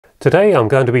Today I'm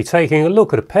going to be taking a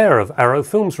look at a pair of Arrow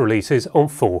Films releases on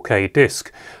 4K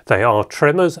disc. They are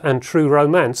Tremors and True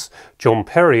Romance. John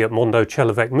Perry at Mondo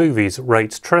Celovec Movies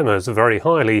rates Tremors very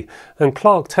highly, and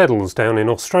Clark Teddles down in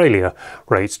Australia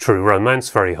rates True Romance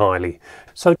very highly.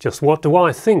 So just what do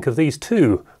I think of these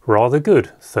two rather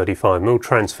good 35mm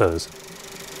transfers?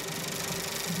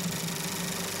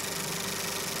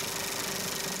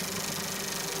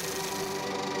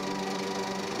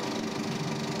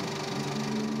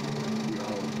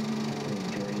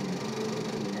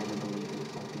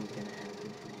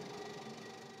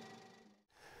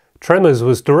 Tremors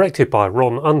was directed by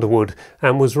Ron Underwood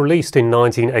and was released in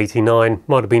 1989,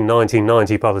 might have been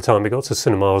 1990 by the time it got to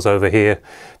cinemas over here,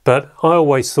 but I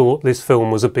always thought this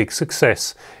film was a big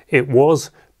success. It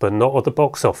was, but not at the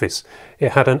box office.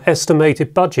 It had an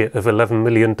estimated budget of $11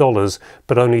 million,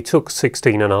 but only took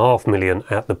 $16.5 million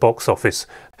at the box office.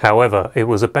 However, it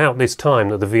was about this time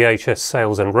that the VHS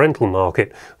sales and rental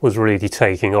market was really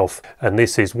taking off, and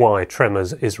this is why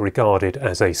Tremors is regarded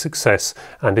as a success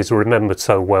and is remembered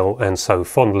so well and so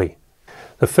fondly.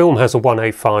 The film has a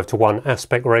 1:85:1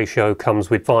 aspect ratio, comes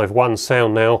with 5.1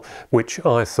 sound now, which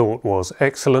I thought was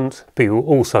excellent. But you'll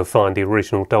also find the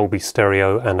original Dolby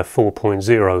Stereo and a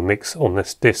 4.0 mix on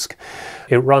this disc.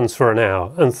 It runs for 1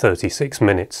 hour and 36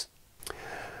 minutes.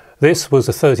 This was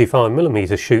a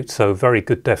 35mm shoot, so very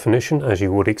good definition as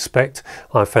you would expect.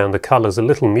 I found the colours a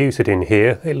little muted in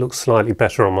here. It looks slightly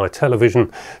better on my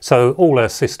television, so all our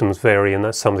systems vary and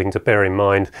that's something to bear in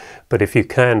mind. But if you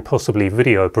can possibly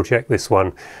video project this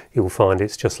one, you'll find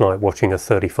it's just like watching a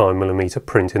 35mm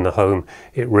print in the home.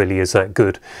 It really is that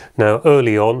good. Now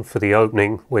early on for the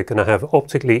opening we're going to have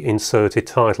optically inserted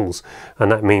titles,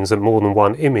 and that means that more than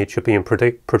one image are being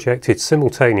projected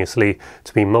simultaneously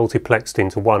to be multiplexed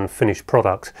into one finished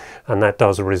product, and that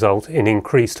does result in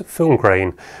increased film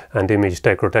grain and image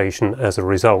degradation as a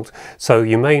result. So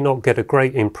you may not get a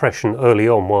great impression early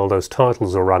on while those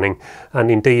titles are running, and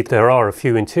indeed there are a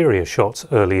few interior shots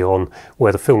early on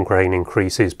where the film grain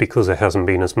increases because there hasn't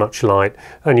been as much light,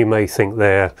 and you may think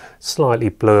they're slightly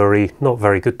blurry, not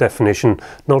very good definition,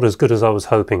 not as good as I was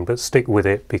hoping, but stick with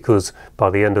it because by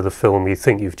the end of the film you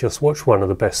think you've just watched one of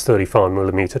the best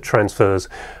 35mm transfers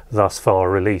thus far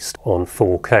released on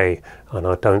 4K. And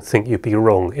I don't think you'd be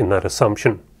wrong in that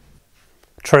assumption.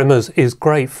 Tremors is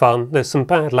great fun. There's some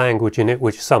bad language in it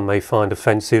which some may find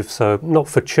offensive, so not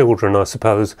for children I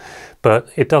suppose, but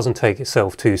it doesn't take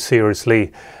itself too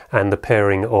seriously, and the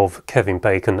pairing of Kevin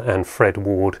Bacon and Fred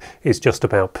Ward is just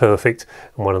about perfect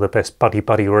and one of the best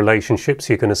buddy-buddy relationships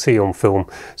you're going to see on film.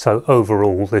 So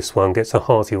overall this one gets a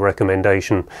hearty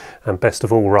recommendation, and best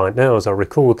of all right now as I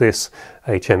record this,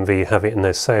 HMV have it in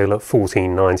their sale at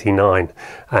 $14.99,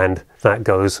 and that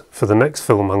goes for the next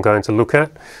film I'm going to look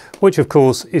at, which of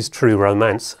course is True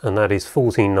Romance, and that is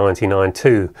 $14.99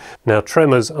 too. Now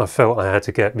Tremors I felt I had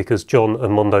to get because John at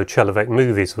Mondo Celovec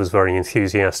Movies was very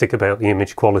enthusiastic about the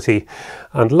image quality,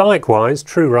 and likewise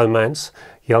True Romance,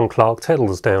 young Clark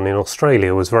Teddles down in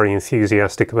Australia was very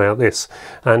enthusiastic about this,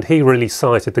 and he really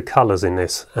cited the colours in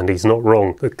this, and he's not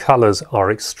wrong. The colours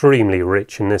are extremely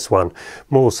rich in this one,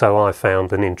 more so I found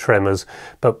than in Tremors,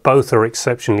 but both are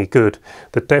exceptionally good.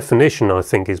 The definition I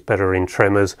think is better in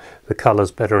Tremors, the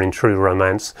colours better in True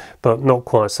Romance, but not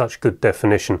quite such good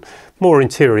definition. More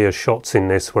interior shots in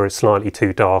this where it's slightly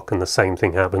too dark, and the same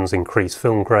thing happens, increased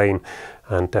film grain,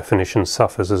 and definition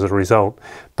suffers as a result,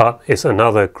 but it's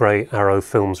another great Arrow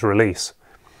Films release.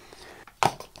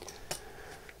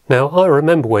 Now I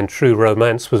remember when True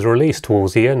Romance was released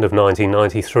towards the end of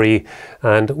 1993,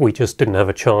 and we just didn't have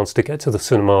a chance to get to the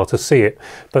cinema to see it,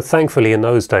 but thankfully in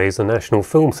those days the National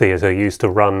Film Theatre used to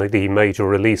run the major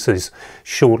releases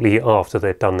shortly after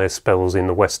they'd done their spells in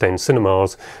the West End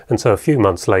cinemas, and so a few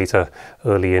months later,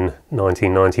 early in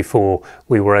 1994,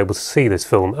 we were able to see this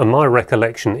film, and my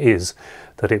recollection is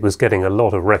that it was getting a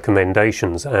lot of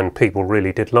recommendations and people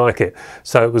really did like it.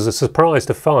 So it was a surprise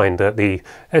to find that the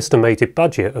estimated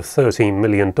budget of $13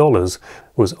 million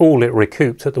was all it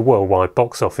recouped at the worldwide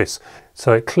box office.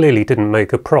 So it clearly didn't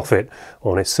make a profit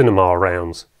on its cinema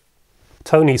rounds.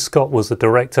 Tony Scott was the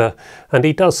director, and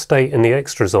he does state in the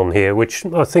extras on here, which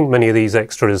I think many of these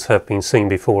extras have been seen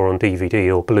before on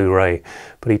DVD or Blu-ray,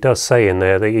 but he does say in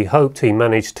there that he hoped he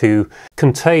managed to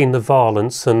contain the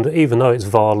violence, and even though it's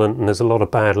violent and there's a lot of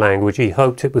bad language, he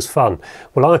hoped it was fun.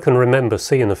 Well, I can remember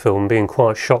seeing the film being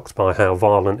quite shocked by how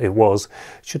violent it was.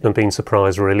 Shouldn't have been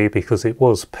surprised really, because it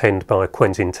was penned by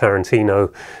Quentin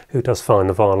Tarantino, who does find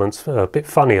the violence a bit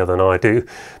funnier than I do.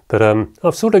 But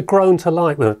I've sort of grown to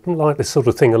like this sort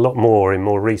of thing a lot more in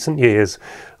more recent years.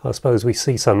 I suppose we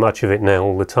see so much of it now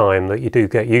all the time that you do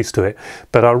get used to it.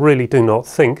 But I really do not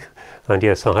think And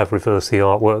yes, I have reversed the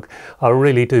artwork. I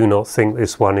really do not think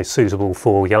this one is suitable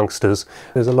for youngsters.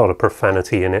 There's a lot of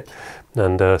profanity in it,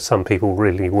 and some people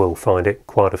really will find it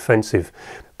quite offensive.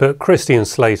 But Christian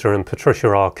Slater and Patricia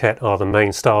Arquette are the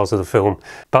main stars of the film,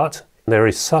 but there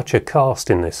is such a cast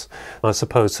in this. I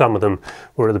suppose some of them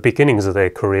were at the beginnings of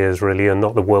their careers really, and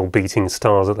not the world-beating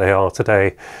stars that they are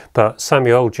today. But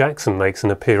Samuel L. Jackson makes an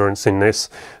appearance in this.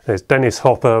 There's Dennis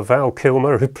Hopper, Val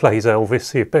Kilmer, who plays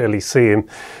Elvis, you barely see him,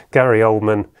 Gary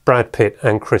Oldman, Brad Pitt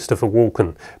and Christopher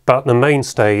Walken. But the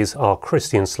mainstays are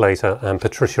Christian Slater and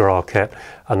Patricia Arquette,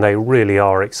 and they really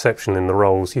are exceptional in the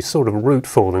roles. You sort of root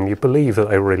for them, you believe that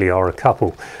they really are a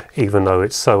couple, even though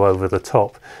it's so over the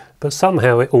top. But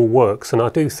somehow it all works, and I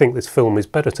do think this film is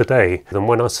better today than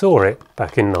when I saw it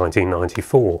back in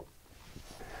 1994.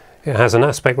 It has an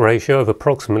aspect ratio of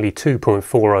approximately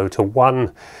 2.40 to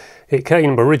 1. It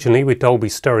came originally with Dolby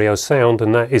Stereo sound,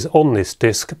 and that is on this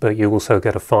disc, but you also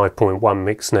get a 5.1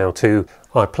 mix now too.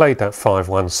 I played that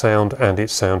 5.1 sound and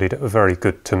it sounded very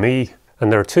good to me.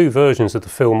 And there are two versions of the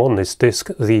film on this disc.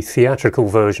 The theatrical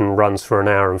version runs for 1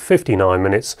 hour and 59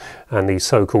 minutes, and the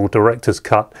so-called director's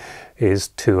cut is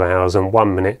 2 hours and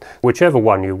 1 minute. Whichever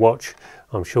one you watch,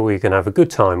 I'm sure you can have a good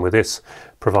time with this,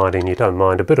 providing you don't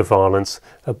mind a bit of violence,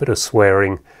 a bit of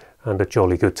swearing, and a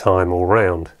jolly good time all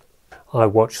round. I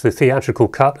watch the theatrical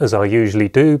cut as I usually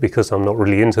do, because I'm not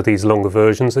really into these longer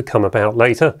versions that come about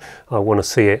later. I want to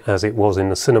see it as it was in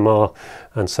the cinema,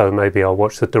 and so maybe I'll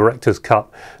watch the director's cut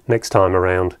next time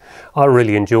around. I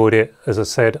really enjoyed it. As I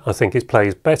said, I think it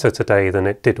plays better today than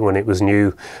it did when it was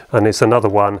new, and it's another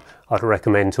one I'd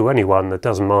recommend to anyone that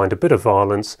doesn't mind a bit of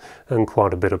violence and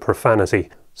quite a bit of profanity.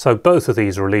 So both of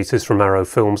these releases from Arrow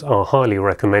Films are highly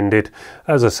recommended.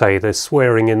 As I say, there's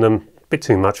swearing in them, bit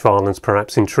too much violence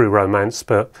perhaps in True Romance,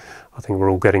 but I think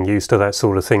we're all getting used to that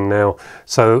sort of thing now.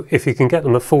 So if you can get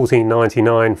them at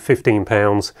 $14.99,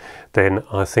 £15, then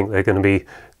I think they're going to be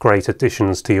great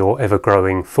additions to your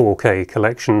ever-growing 4K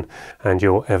collection and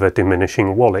your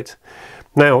ever-diminishing wallet.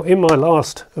 Now, in my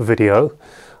last video,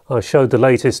 I showed the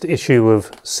latest issue of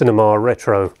Cinema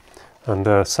Retro,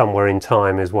 and Somewhere in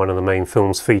Time is one of the main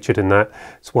films featured in that.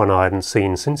 It's one I hadn't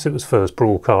seen since it was first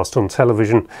broadcast on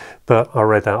television, but I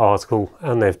read that article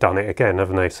and they've done it again,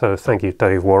 haven't they? So thank you,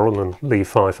 Dave Worrell and Lee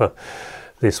Pfeiffer.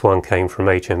 This one came from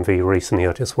HMV recently.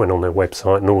 I just went on their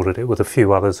website and ordered it with a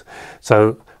few others.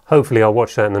 So hopefully I'll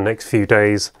watch that in the next few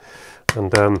days,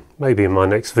 and maybe in my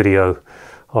next video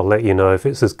I'll let you know if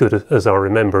it's as good as I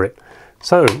remember it.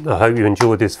 So, I hope you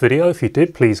enjoyed this video. If you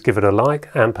did, please give it a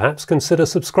like and perhaps consider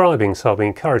subscribing, so I'll be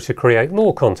encouraged to create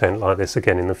more content like this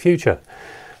again in the future.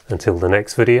 Until the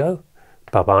next video,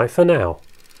 bye bye for now.